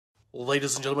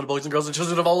Ladies and gentlemen, boys and girls and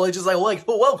children of all ages, I would like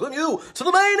to welcome you to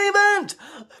the main event!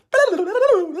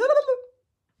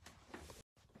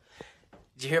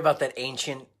 Did you hear about that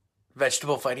ancient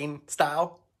vegetable fighting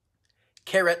style?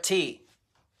 Carrot tea.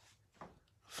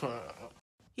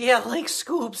 Yeah, like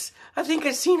Scoops, I think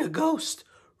I seen a ghost.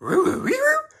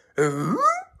 What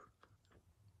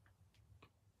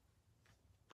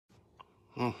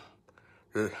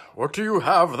do you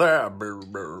have there, Brr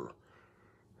Brr?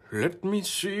 Let me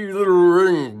see the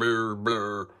ring, Brr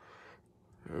Brr.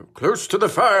 Close to the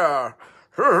fire.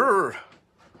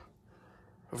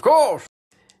 Of course.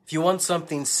 If you want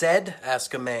something said,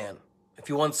 ask a man. If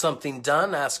you want something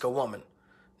done, ask a woman.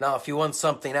 Now, if you want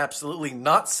something absolutely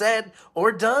not said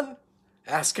or done,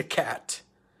 ask a cat.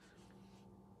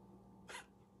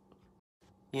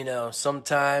 You know,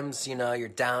 sometimes, you're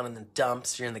down in the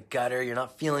dumps, you're in the gutter, you're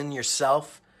not feeling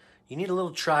yourself. You need a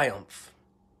little triumph.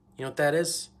 You know what that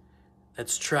is?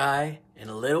 That's try and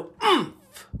a little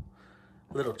oomph.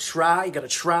 A little try, you gotta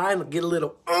try and get a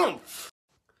little oomph.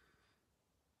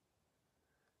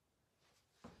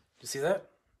 You see that?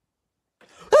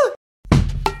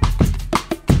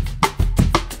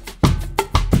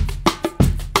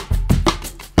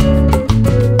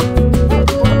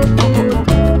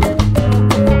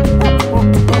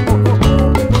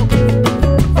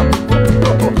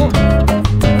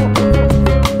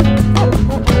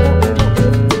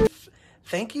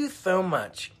 Thank you so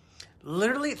much.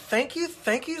 Literally, thank you.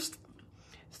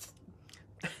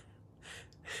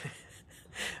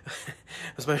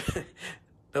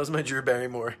 That was my Drew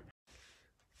Barrymore.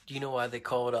 Do you know why they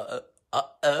call it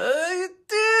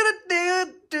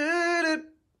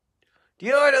Do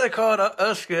you know why they call it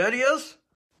SpaghettiOs?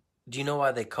 Do you know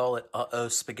why they call it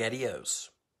SpaghettiOs?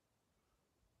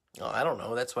 Oh, I don't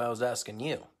know. That's why I was asking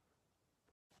you.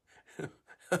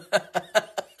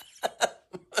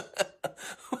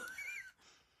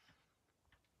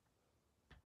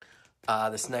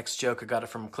 This next joke, I got it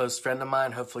from a close friend of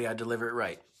mine. Hopefully I deliver it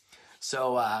right.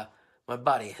 So, my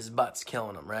buddy, his butt's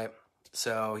killing him, right?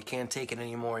 So he can't take it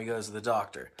anymore. He goes to the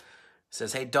doctor. He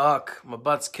says, "Hey, doc, my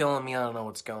butt's killing me. I don't know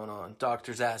what's going on."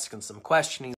 Doctor's asking some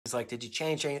question. He's like, "Did you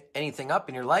change anything up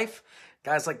in your life?"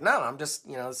 Guy's like, "No, I'm just,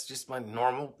 it's just my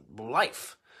normal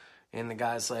life." And the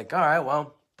guy's like, "All right,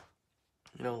 well,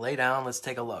 lay down. Let's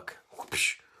take a look."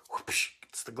 Whoopsh, whoopsh.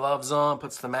 Gets the gloves on,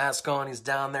 puts the mask on. He's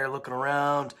down there looking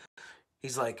around.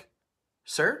 He's like,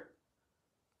 "Sir,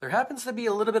 there happens to be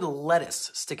a little bit of lettuce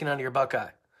sticking out of your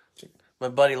buckeye." My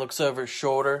buddy looks over his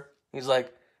shoulder. He's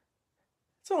like,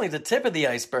 "It's only the tip of the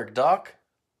iceberg, doc."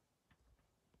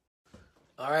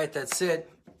 All right, that's it.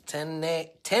 10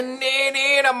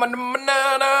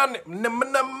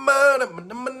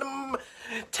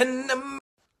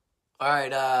 All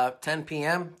right, 10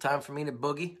 p.m. Time for me to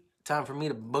boogie.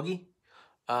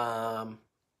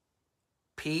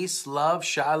 Peace, love,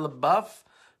 Shia LaBeouf.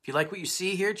 If you like what you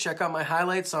see here, check out my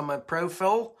highlights on my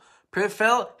profile.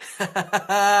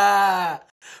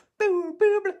 Boo,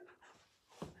 boo, boo.